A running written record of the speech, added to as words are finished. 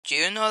Do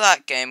you know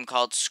that game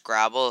called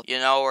Scrabble? You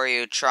know, where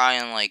you try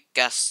and, like,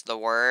 guess the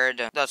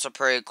word? That's a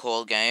pretty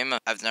cool game.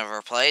 I've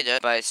never played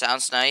it, but it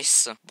sounds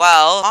nice.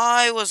 Well,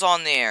 I was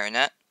on the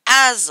internet,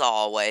 as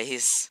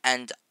always,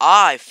 and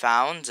I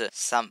found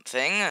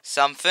something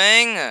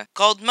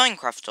called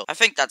Minecraftle. I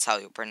think that's how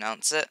you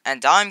pronounce it,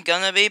 and I'm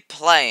gonna be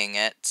playing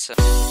it.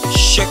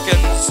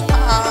 Chickens.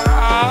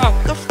 Ah,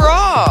 the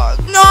frog.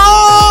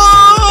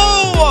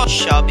 No!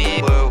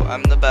 Chubby. Woo,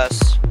 I'm the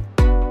best.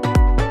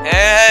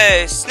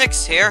 Hey,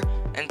 Snicks here,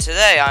 and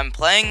today I'm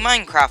playing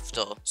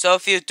Minecraftle. So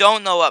if you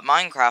don't know what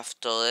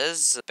Minecraftle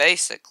is,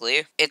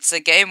 basically, it's a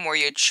game where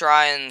you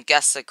try and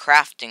guess a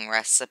crafting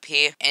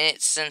recipe, and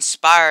it's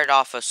inspired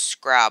off of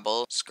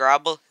Scrabble.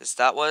 Scrabble? Is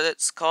that what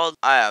it's called?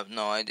 I have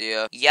no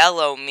idea.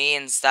 Yellow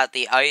means that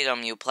the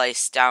item you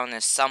place down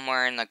is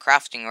somewhere in the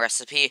crafting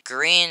recipe.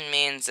 Green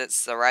means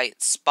it's the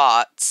right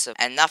spot,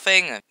 and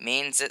nothing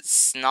means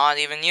it's not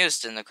even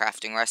used in the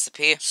crafting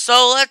recipe.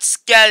 So let's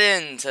get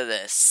into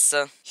this.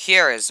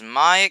 Here is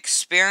my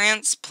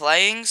experience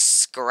playing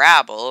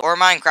Scrabble, or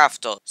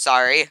Minecraftle,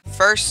 sorry.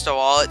 First of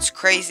all, it's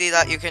crazy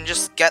that you can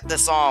just get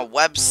this on a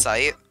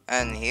website,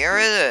 and here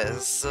it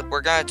is.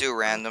 We're gonna do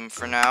random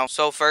for now.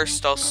 So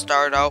first, I'll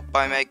start out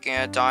by making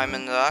a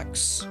diamond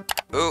axe.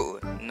 Ooh,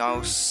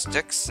 no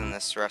sticks in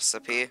this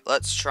recipe.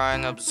 Let's try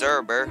an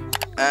observer.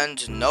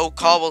 And no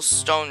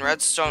cobblestone,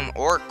 redstone,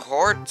 or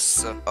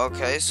quartz.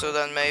 Okay, so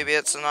then maybe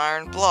it's an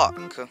iron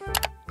block.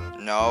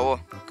 No.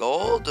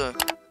 Gold?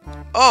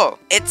 Oh,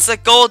 it's a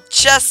gold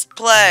chest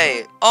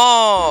plate!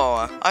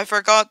 Oh, I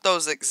forgot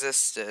those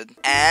existed.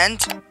 And,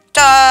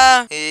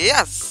 ta!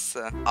 Yes!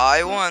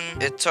 I won.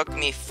 It took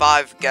me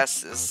 5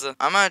 guesses.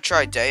 I'm gonna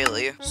try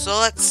daily. So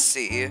let's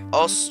see.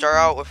 I'll start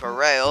out with a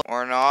rail,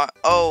 or not.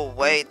 Oh,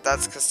 wait,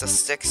 that's because the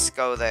sticks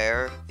go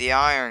there. The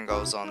iron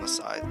goes on the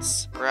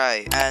sides.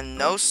 Right. And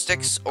no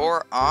sticks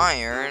or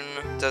iron.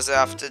 Does it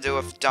have to do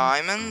with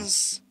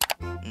diamonds?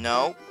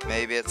 Nope.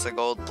 Maybe it's a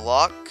gold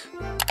block?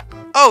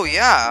 Oh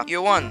yeah,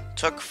 you won.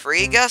 Took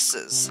 3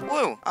 guesses.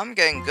 Woo, I'm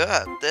getting good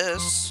at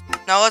this.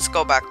 Now let's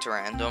go back to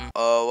random.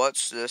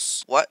 What's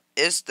this? What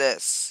is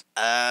this?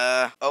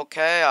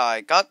 Okay,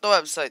 I got the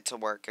website to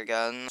work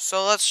again.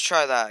 So let's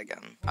try that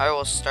again. I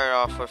will start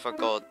off with a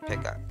gold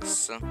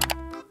pickaxe.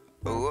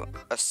 Ooh,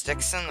 a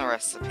stick's in the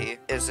recipe.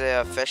 Is it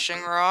a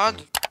fishing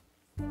rod?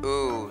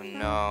 Ooh,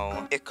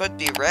 no. It could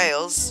be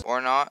rails,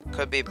 or not.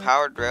 Could be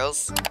powered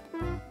rails.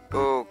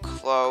 Ooh,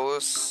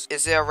 close.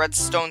 Is it a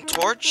redstone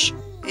torch?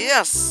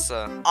 Yes!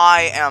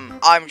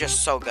 I'm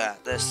just so good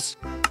at this.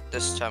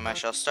 This time I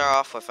shall start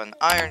off with an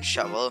iron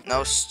shovel.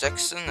 No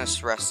sticks in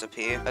this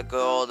recipe. A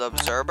gold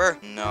observer?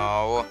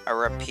 No. A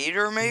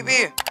repeater,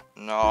 maybe?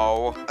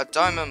 No. A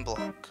diamond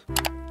block?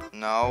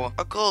 No.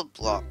 A gold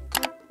block?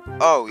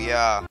 Oh,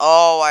 yeah.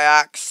 Oh, I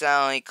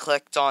accidentally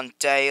clicked on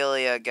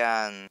daily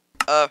again.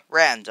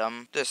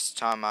 Random. This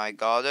time I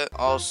got it.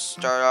 I'll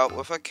start out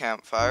with a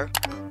campfire.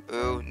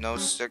 Ooh, no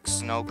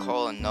sticks, no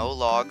coal, and no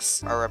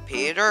logs. A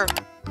repeater?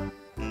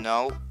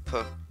 Nope.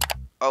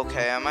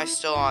 Okay, am I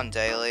still on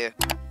daily?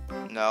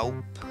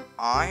 Nope.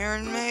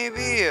 Iron,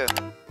 maybe?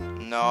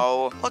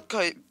 No. What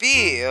could it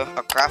be? A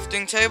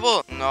crafting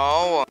table?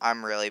 No.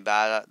 I'm really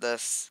bad at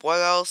this.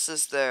 What else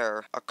is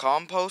there? A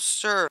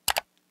composter?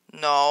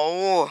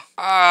 No.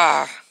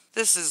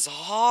 This is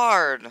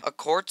hard. A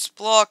quartz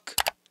block?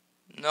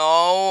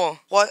 No.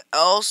 What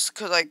else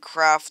could I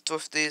craft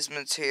with these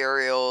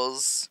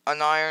materials?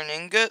 An iron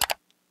ingot?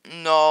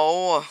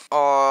 No.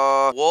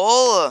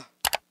 Wool?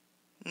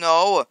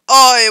 No.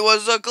 Oh, it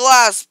was a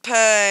glass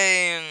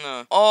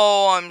pane!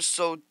 Oh, I'm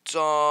so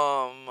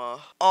dumb.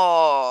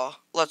 Oh,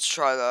 let's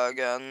try that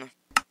again.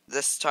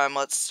 This time,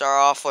 let's start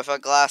off with a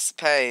glass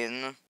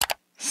pane.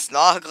 It's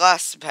not a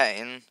glass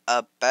pane.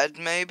 A bed,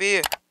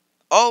 maybe?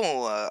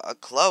 Oh, a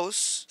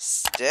close.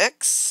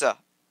 Sticks?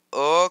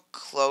 Oh,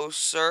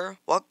 closer.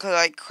 What could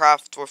I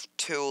craft with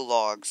 2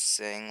 logs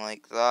saying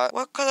like that?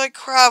 What could I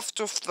craft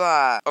with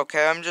that?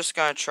 Okay, I'm just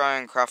gonna try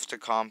and craft a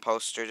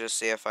composter to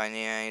see if I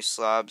need any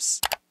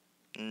slabs.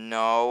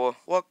 No.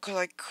 What could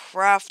I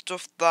craft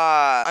with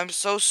that? I'm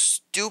so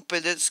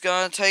stupid, it's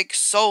gonna take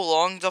so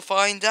long to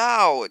find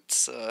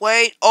out.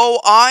 Wait, oh,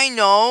 I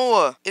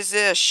know. Is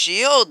it a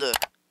shield?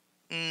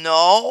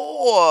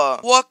 No.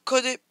 What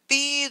could it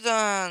be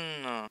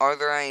then? Are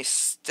there any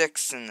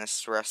sticks in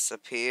this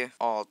recipe?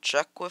 I'll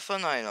check with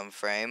an item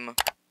frame.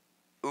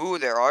 Ooh,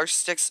 there are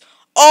sticks.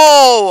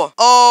 Oh!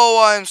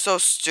 Oh, I'm so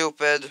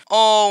stupid.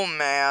 Oh,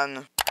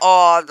 man.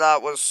 Oh,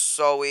 that was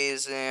so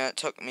easy. It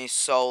took me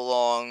so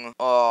long.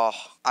 Oh,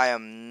 I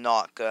am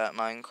not good at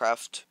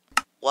Minecraft.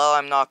 Well,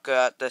 I'm not good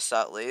at this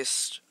at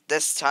least.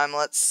 This time,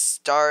 let's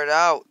start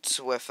out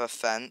with a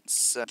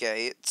fence,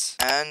 gate,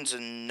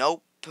 and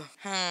nope.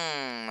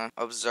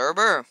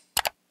 Observer?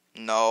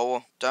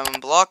 No.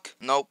 Diamond block?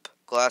 Nope.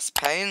 Glass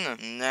pane?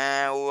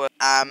 No.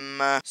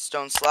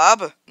 Stone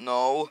slab?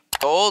 No.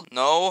 Gold?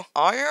 No.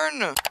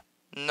 Iron?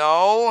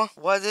 No.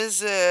 What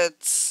is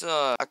it?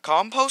 A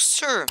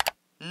composter?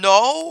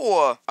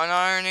 No. An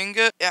iron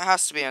ingot? It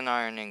has to be an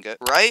iron ingot,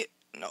 right?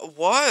 No,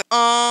 what?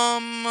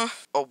 A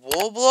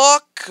wool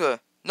block?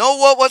 No,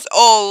 what was...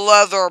 Oh,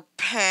 leather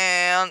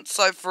pants.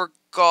 I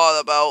forgot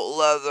about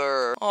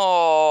leather.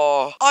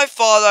 Oh, I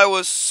thought I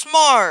was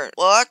smart.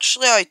 Well,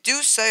 actually, I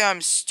do say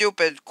I'm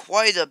stupid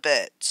quite a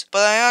bit.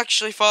 But I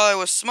actually thought I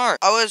was smart.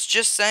 I was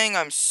just saying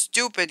I'm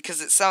stupid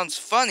because it sounds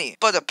funny.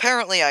 But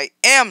apparently I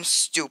am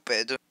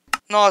stupid.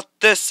 Not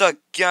this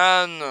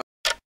again.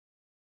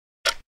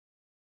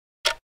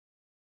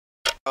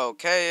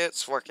 Okay,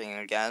 it's working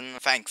again,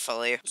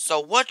 thankfully. So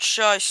what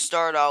should I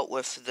start out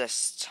with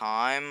this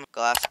time?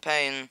 Glass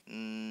pane?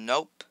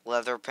 Nope.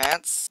 Leather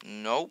pants?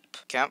 Nope.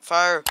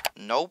 Campfire?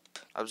 Nope.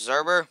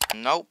 Observer?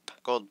 Nope.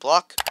 Gold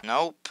block?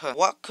 Nope.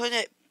 What could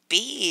it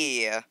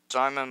be?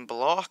 Diamond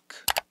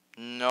block?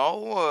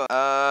 No.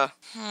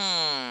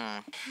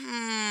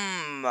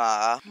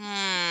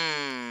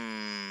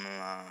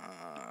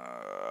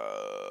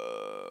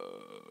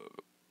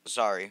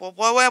 Sorry. Well,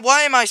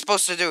 what am I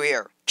supposed to do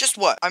here? Just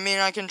what? I mean,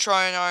 I can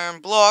try an iron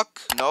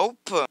block.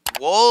 Nope.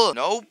 Wool.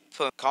 Nope.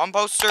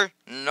 Composter.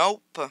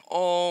 Nope.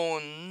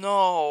 Oh,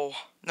 no.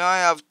 Now I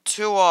have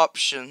two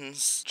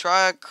options.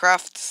 Try to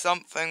craft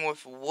something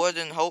with wood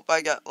and hope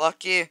I get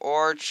lucky,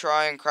 or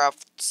try and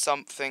craft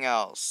something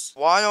else.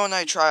 Why don't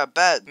I try a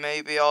bed?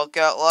 Maybe I'll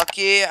get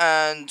lucky,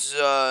 and,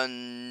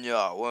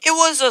 no. It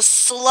was a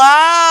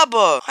slab!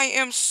 I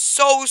am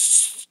so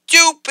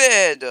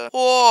stupid!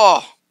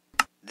 Whoa!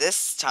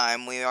 This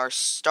time we are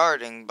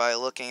starting by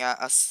looking at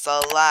a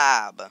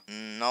slab.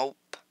 Nope.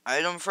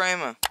 Item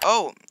frame.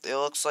 Oh, it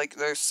looks like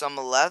there's some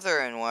leather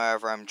in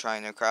wherever I'm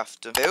trying to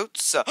craft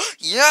boots.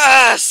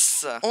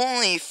 Yes!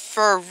 Only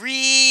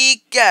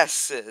 3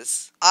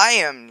 guesses. I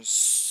am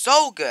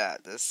so good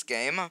at this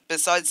game.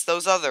 Besides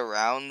those other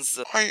rounds.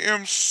 I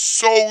am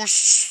so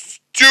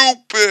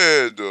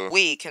stupid!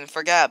 We can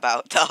forget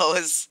about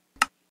those.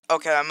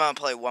 Okay, I'm gonna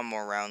play one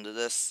more round of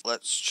this.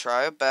 Let's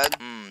try a bed.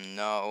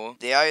 No.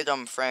 The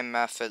item frame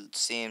method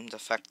seemed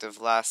effective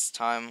last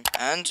time.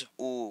 And,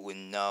 ooh,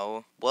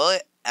 no. Will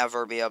it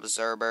ever be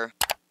observer?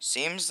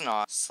 Seems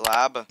not.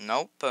 Slab?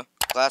 Nope.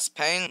 Glass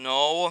pane?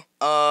 No.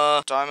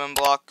 Diamond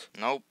block?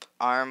 Nope.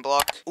 Iron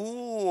block?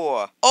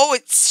 Ooh. Oh,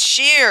 it's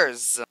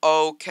shears!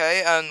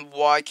 Okay, and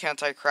why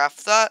can't I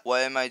craft that?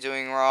 What am I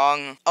doing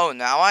wrong? Oh,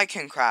 now I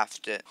can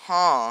craft it.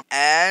 Huh.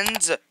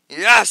 And,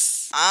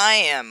 yes! I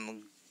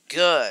am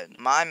good.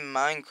 My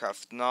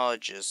Minecraft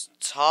knowledge is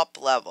top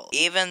level,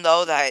 even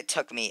though that it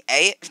took me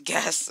 8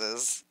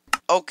 guesses.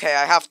 Okay,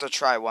 I have to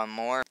try one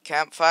more.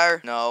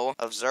 Campfire? No.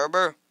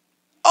 Observer?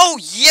 Oh,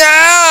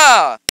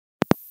 yeah!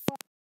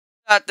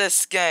 At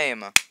this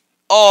game.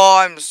 Oh,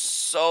 I'm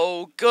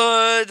so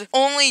good.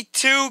 Only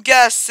 2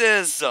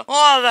 guesses.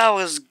 Oh, that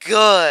was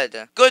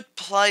good. Good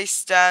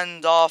place to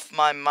end off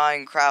my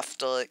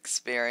Minecraftle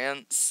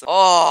experience.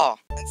 Oh.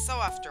 And so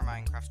after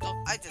Minecraftle,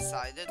 I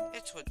decided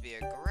it would be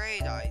a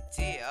great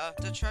idea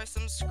to try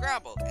some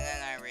Scrabble. And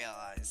then I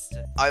realized,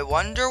 I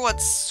wonder what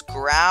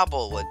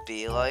Scrabble would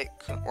be like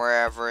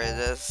wherever it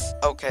is.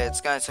 Okay, it's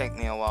gonna take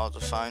me a while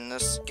to find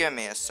this. Give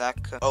me a sec.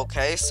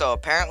 Okay, so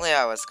apparently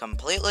I was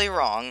completely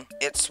wrong.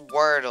 It's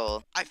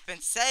Wordle. I've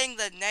been saying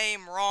the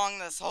name wrong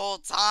this whole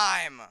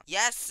time.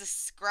 Yes,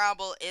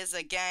 Scrabble is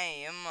a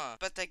game,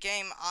 but the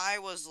game I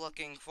was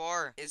looking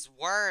for is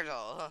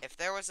Wordle. If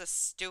there was a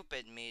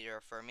stupid meter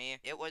for me,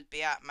 it would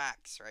be at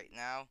max right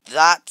now.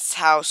 That's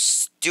how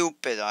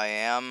stupid I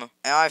am,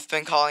 and I've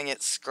been calling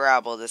it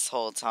Scrabble this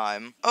whole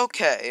time.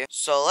 Okay,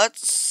 so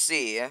let's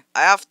see. I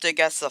have to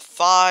guess a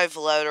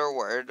 5-letter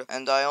word,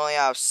 and I only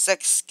have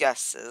 6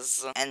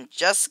 guesses. And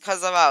just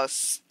because of how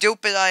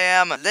stupid I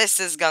am, this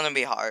is gonna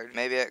be hard.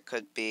 Maybe it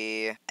could be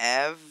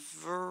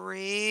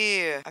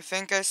every. I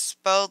think I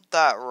spelled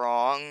that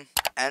wrong.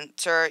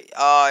 Enter.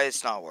 Oh,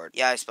 it's not a word.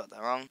 Yeah, I spelled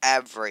that wrong.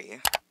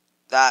 Every.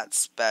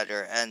 That's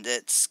better, and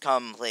it's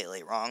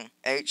completely wrong.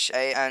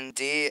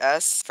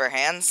 Hands for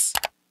hands.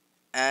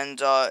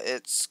 And,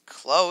 it's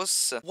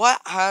close.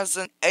 What has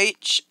an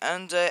H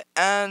and a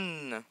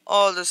N?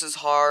 Oh, this is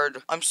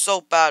hard. I'm so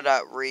bad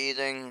at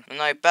reading.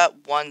 And I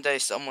bet one day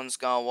someone's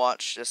gonna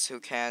watch this who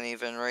can't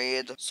even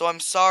read. So I'm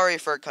sorry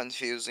for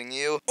confusing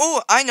you.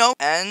 Oh, I know.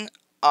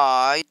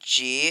 Night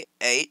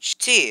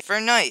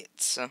for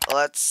night.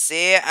 Let's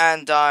see,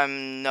 and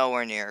I'm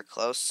nowhere near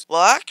close.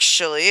 Well,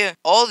 actually,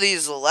 all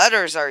these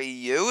letters are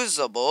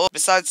usable.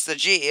 Besides the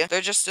G,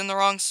 they're just in the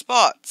wrong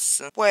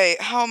spots.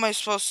 Wait, how am I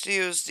supposed to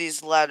use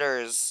these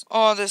letters?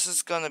 Oh, this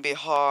is gonna be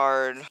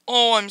hard.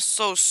 Oh, I'm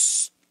so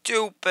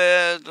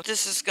stupid.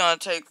 This is gonna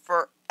take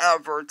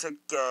forever to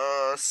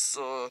guess.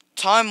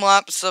 Time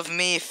lapse of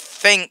me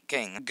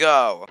thinking.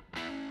 Go.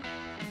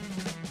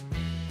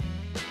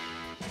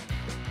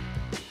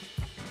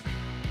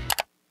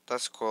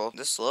 That's cool.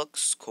 This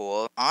looks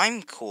cool.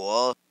 I'm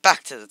cool.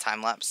 Back to the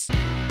time lapse.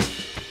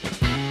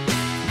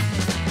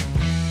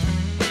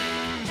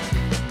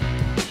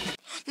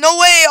 No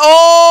way!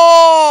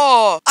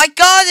 Oh! I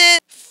got it!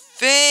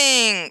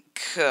 Think.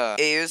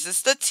 It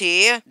uses the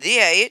T, the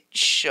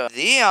H,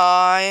 the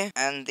I,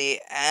 and the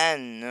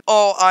N.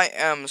 Oh, I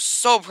am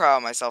so proud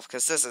of myself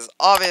because this is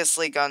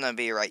obviously gonna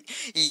be right.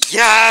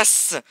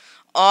 Yes!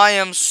 I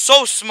am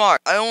so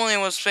smart. I only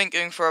was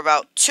thinking for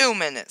about 2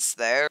 minutes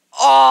there.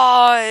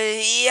 Oh,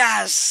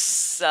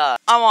 yes! I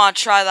want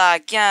to try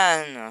that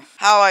again.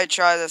 How do I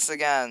try this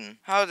again?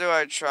 How do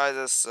I try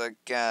this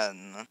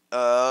again?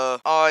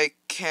 I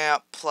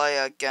can't play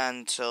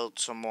again till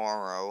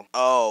tomorrow.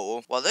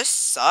 Oh, well this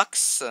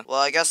sucks. Well,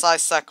 I guess I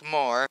suck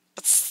more.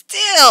 But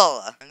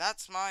still! And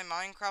that's my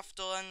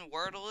Minecraftle and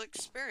Wordle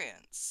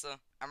experience.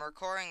 I'm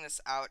recording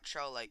this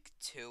outro like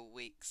 2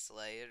 weeks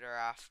later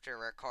after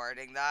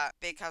recording that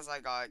because I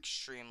got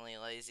extremely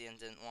lazy and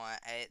didn't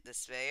want to edit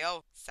this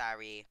video.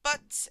 Sorry.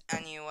 But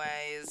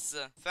anyways,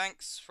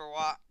 thanks for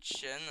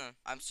watching.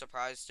 I'm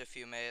surprised if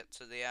you made it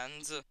to the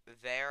end.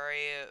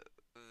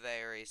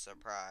 Very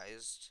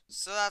surprised.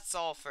 So that's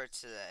all for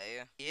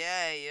today.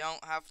 Yeah, you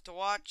don't have to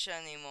watch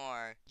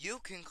anymore. You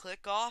can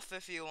click off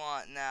if you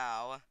want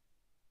now.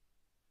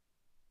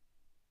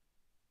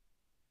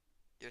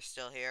 You're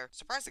still here.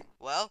 Surprising.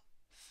 Well,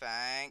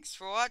 thanks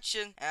for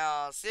watching, and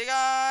I'll see you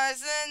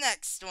guys in the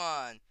next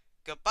one.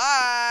 Goodbye!